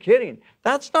got to be kidding.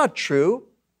 That's not true.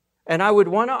 And I would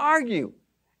want to argue.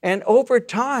 And over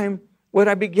time, what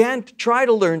I began to try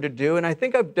to learn to do, and I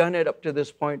think I've done it up to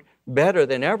this point better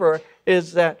than ever,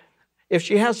 is that if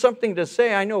she has something to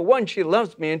say, I know, one, she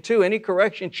loves me, and two, any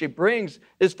correction she brings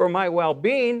is for my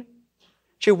well-being.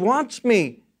 She wants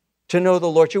me to know the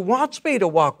Lord. She wants me to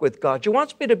walk with God. She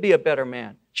wants me to be a better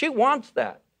man. She wants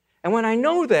that. And when I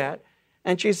know that,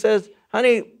 and she says,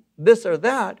 honey, this or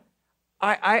that,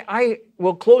 I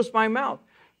will close my mouth.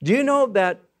 Do you know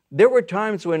that there were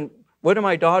times when one of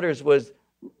my daughters was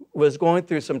going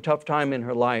through some tough time in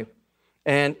her life,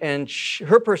 and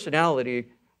her personality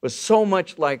was so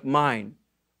much like mine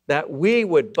that we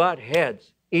would butt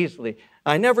heads easily.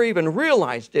 I never even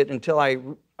realized it until I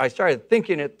started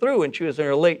thinking it through, and she was in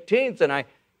her late teens, and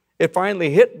it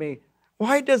finally hit me.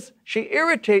 Why does she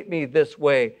irritate me this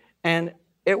way? And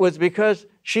it was because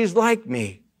she's like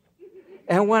me.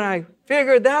 And when I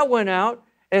figured that one out,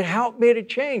 it helped me to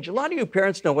change. A lot of you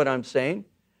parents know what I'm saying.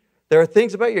 There are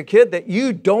things about your kid that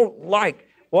you don't like.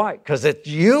 Why? Because it's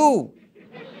you.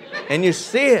 And you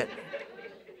see it.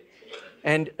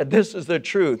 And this is the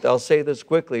truth. I'll say this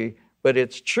quickly, but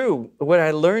it's true. What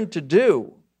I learned to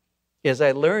do is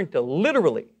I learned to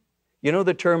literally, you know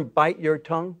the term bite your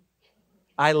tongue?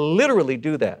 I literally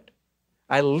do that.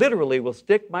 I literally will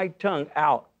stick my tongue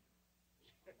out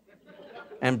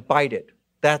and bite it.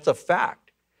 That's a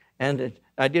fact. And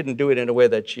I didn't do it in a way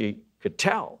that she could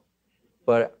tell.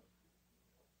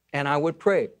 And I would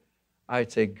pray.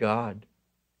 I'd say, God,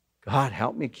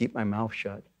 help me keep my mouth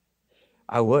shut.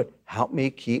 I would. Help me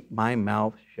keep my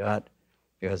mouth shut.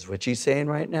 Because what she's saying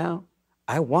right now,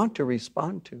 I want to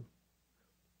respond to.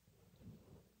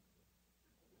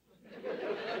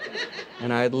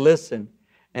 And I'd listen.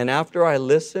 And after I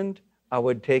listened, I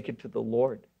would take it to the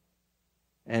Lord.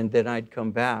 And then I'd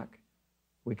come back.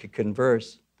 We could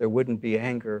converse. There wouldn't be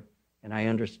anger. And I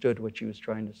understood what she was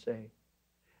trying to say.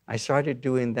 I started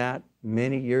doing that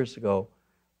many years ago.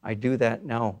 I do that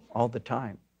now all the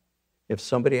time. If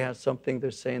somebody has something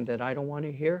they're saying that I don't want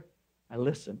to hear, I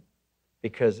listen.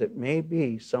 Because it may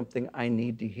be something I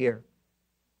need to hear.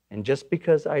 And just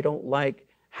because I don't like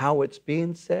how it's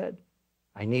being said,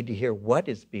 I need to hear what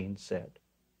is being said.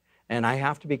 And I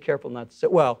have to be careful not to say,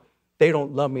 well, they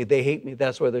don't love me, they hate me,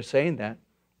 that's why they're saying that.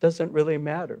 Doesn't really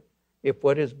matter. If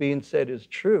what is being said is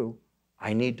true,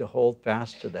 I need to hold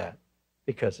fast to that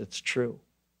because it's true.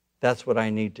 That's what I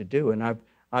need to do. And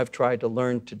I've tried to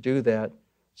learn to do that.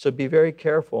 So be very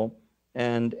careful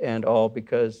and all,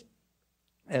 because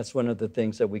that's one of the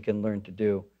things that we can learn to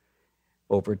do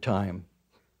over time.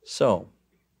 So,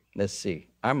 let's see.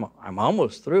 I'm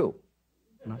almost through.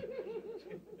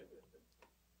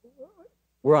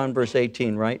 We're on verse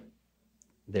 18, right?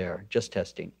 There, just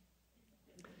testing.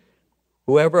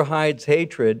 Whoever hides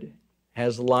hatred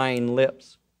has lying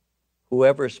lips.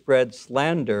 Whoever spreads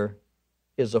slander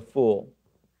is a fool.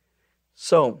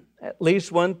 So, at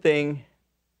least one thing,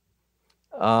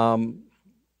 I'll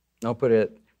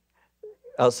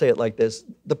say it like this.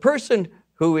 The person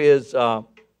who is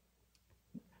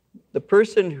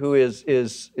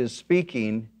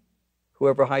speaking,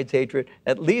 whoever hides hatred,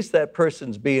 at least that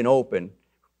person's being open.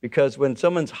 Because when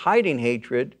someone's hiding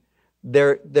hatred,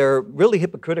 they're really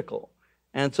hypocritical.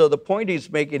 And so the point he's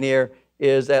making here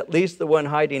is at least the one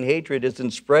hiding hatred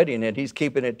isn't spreading it. He's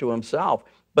keeping it to himself.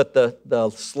 But the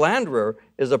slanderer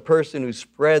is a person who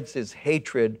spreads his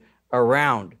hatred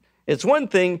around. It's one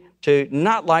thing to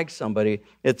not like somebody.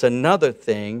 It's another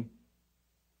thing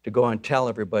to go and tell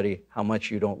everybody how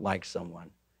much you don't like someone.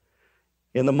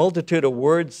 In the multitude of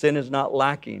words, sin is not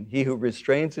lacking. He who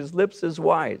restrains his lips is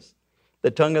wise. The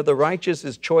tongue of the righteous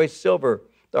is choice silver.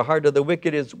 The heart of the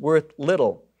wicked is worth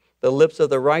little. The lips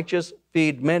of the righteous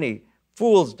feed many.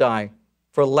 Fools die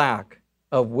for lack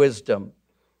of wisdom.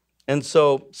 And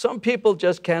so some people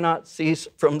just cannot cease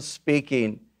from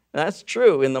speaking. That's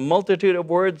true. In the multitude of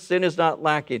words, sin is not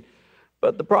lacking.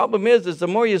 But the problem is the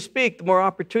more you speak, the more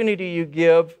opportunity you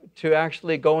give to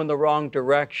actually go in the wrong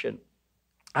direction.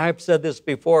 I've said this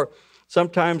before.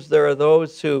 Sometimes there are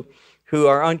those who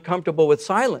are uncomfortable with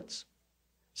silence.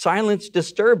 Silence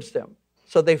disturbs them.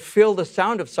 so they fill the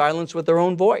sound of silence with their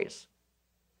own voice.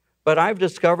 But I've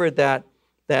discovered that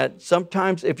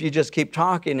sometimes if you just keep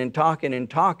talking and talking and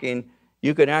talking,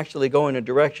 you can actually go in a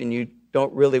direction you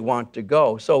don't really want to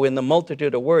go. So in the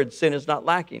multitude of words, sin is not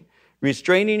lacking.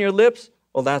 Restraining your lips,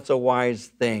 well, that's a wise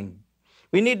thing.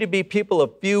 We need to be people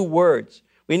of few words.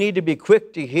 We need to be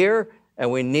quick to hear,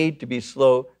 and we need to be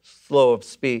slow of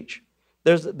speech.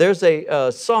 There's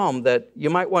a psalm that you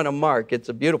might want to mark. It's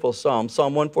a beautiful psalm.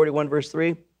 Psalm 141, verse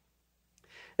 3.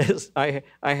 I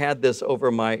had this over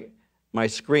my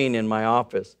screen in my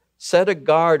office. Set a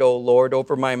guard, O Lord,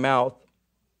 over my mouth.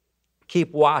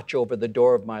 Keep watch over the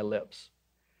door of my lips.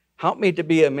 Help me to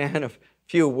be a man of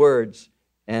few words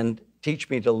and teach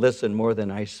me to listen more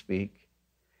than I speak.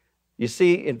 You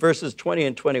see, in verses 20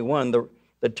 and 21,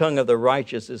 the tongue of the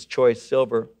righteous is choice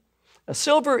silver.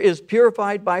 Silver is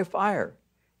purified by fire.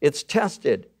 It's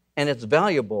tested and it's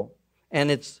valuable.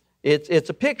 And it's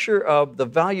a picture of the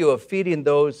value of feeding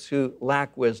those who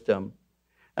lack wisdom.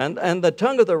 And the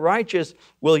tongue of the righteous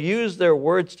will use their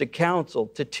words to counsel,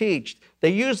 to teach. They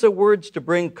use their words to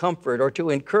bring comfort or to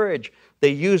encourage.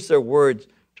 They use their words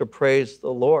to praise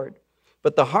the Lord.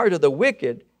 But the heart of the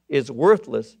wicked is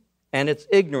worthless and it's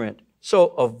ignorant. So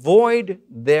avoid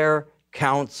their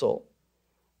counsel.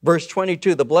 Verse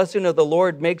 22, the blessing of the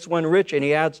Lord makes one rich and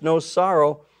he adds no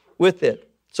sorrow with it.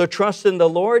 So trust in the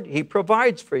Lord, he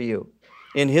provides for you.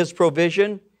 In his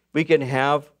provision, we can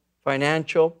have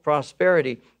financial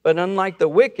prosperity. But unlike the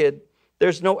wicked,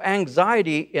 there's no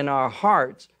anxiety in our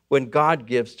hearts when God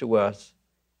gives to us.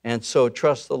 And so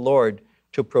trust the Lord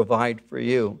to provide for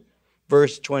you.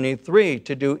 Verse 23,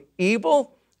 to do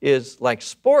evil is like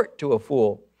sport to a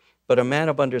fool, but a man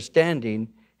of understanding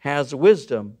has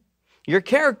wisdom. Your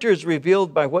character is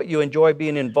revealed by what you enjoy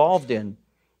being involved in.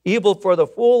 Evil for the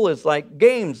fool is like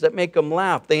games that make them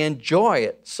laugh. They enjoy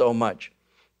it so much.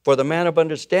 For the man of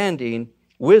understanding,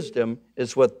 wisdom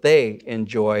is what they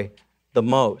enjoy the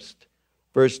most.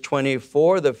 Verse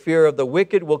 24, the fear of the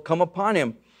wicked will come upon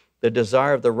him. The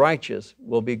desire of the righteous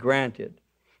will be granted.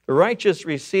 The righteous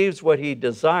receives what he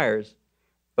desires,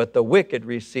 but the wicked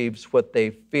receives what they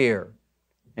fear.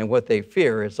 And what they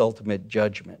fear is ultimate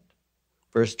judgment.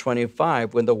 Verse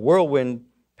 25, when the whirlwind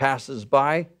passes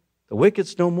by, the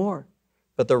wicked's no more,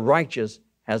 but the righteous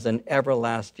has an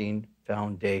everlasting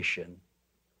foundation.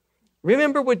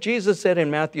 Remember what Jesus said in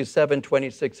Matthew 7,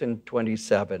 26 and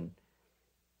 27.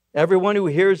 Everyone who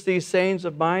hears these sayings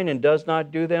of mine and does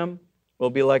not do them will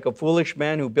be like a foolish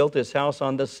man who built his house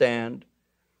on the sand.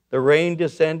 The rain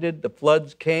descended, the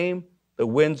floods came, the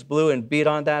winds blew and beat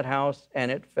on that house,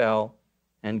 and it fell,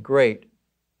 and great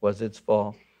was its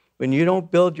fall. When you don't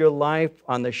build your life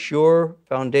on the sure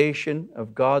foundation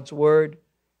of God's word,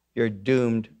 you're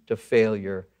doomed to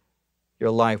failure.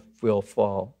 Your life will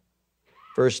fall.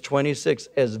 Verse 26,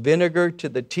 as vinegar to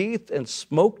the teeth and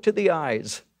smoke to the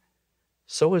eyes,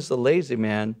 so is the lazy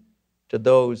man to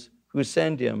those who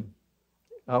send him.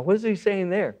 What is he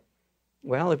saying there?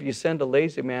 Well, if you send a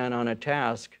lazy man on a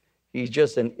task, he's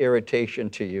just an irritation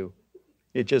to you.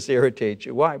 It just irritates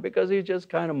you. Why? Because he's just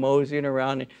kind of moseying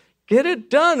around. Get it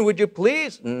done, would you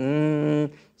please?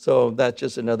 So that's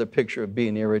just another picture of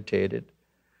being irritated.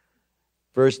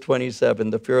 Verse 27,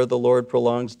 the fear of the Lord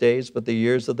prolongs days, but the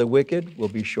years of the wicked will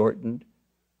be shortened.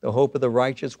 The hope of the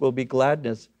righteous will be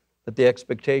gladness, but the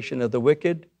expectation of the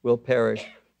wicked will perish.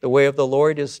 The way of the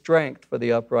Lord is strength for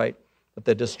the upright, but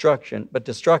destruction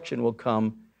will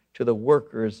come to the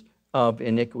workers of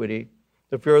iniquity.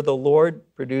 The fear of the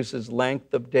Lord produces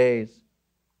length of days.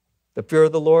 The fear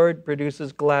of the Lord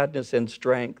produces gladness and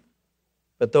strength.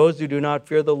 But those who do not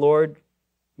fear the Lord,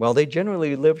 well, they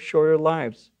generally live shorter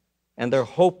lives, and they're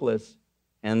hopeless,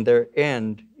 and their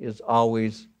end is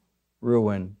always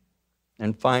ruin.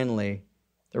 And finally,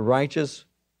 the righteous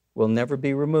will never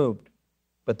be removed,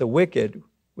 but the wicked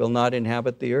will not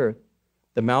inhabit the earth.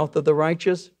 The mouth of the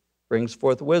righteous brings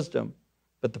forth wisdom,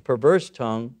 but the perverse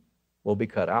tongue will be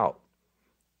cut out.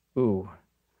 Ooh.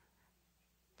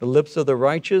 The lips of the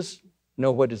righteous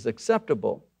know what is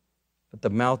acceptable, but the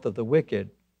mouth of the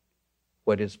wicked,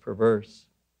 what is perverse.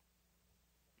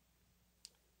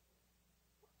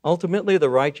 Ultimately,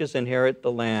 the righteous inherit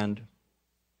the land,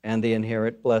 and they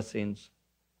inherit blessings.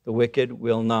 The wicked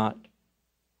will not.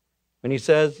 When he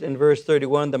says in verse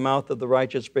 31, the mouth of the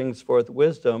righteous brings forth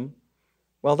wisdom,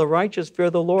 well, the righteous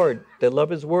fear the Lord. They love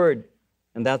his word,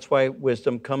 and that's why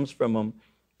wisdom comes from them.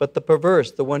 But the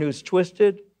perverse, the one who's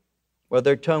twisted, well,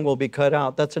 their tongue will be cut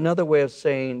out. That's another way of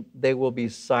saying they will be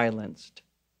silenced.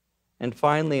 And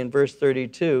finally, in verse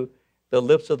 32, the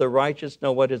lips of the righteous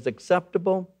know what is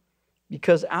acceptable,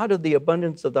 because out of the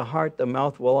abundance of the heart, the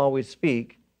mouth will always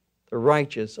speak. The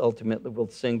righteous ultimately will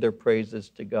sing their praises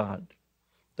to God.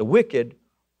 The wicked,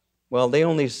 well, they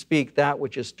only speak that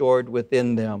which is stored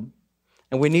within them.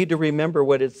 And we need to remember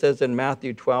what it says in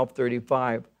Matthew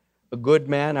 12:35. A good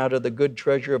man out of the good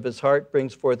treasure of his heart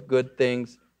brings forth good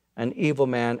things. An evil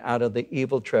man out of the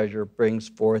evil treasure brings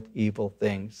forth evil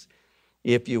things.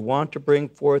 If you want to bring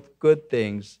forth good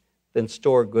things, then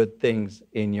store good things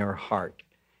in your heart.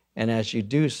 And as you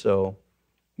do so,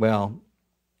 well,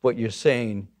 what you're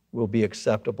saying will be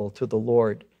acceptable to the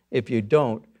Lord. If you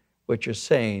don't, what you're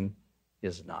saying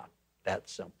is not. That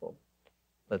simple.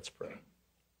 Let's pray.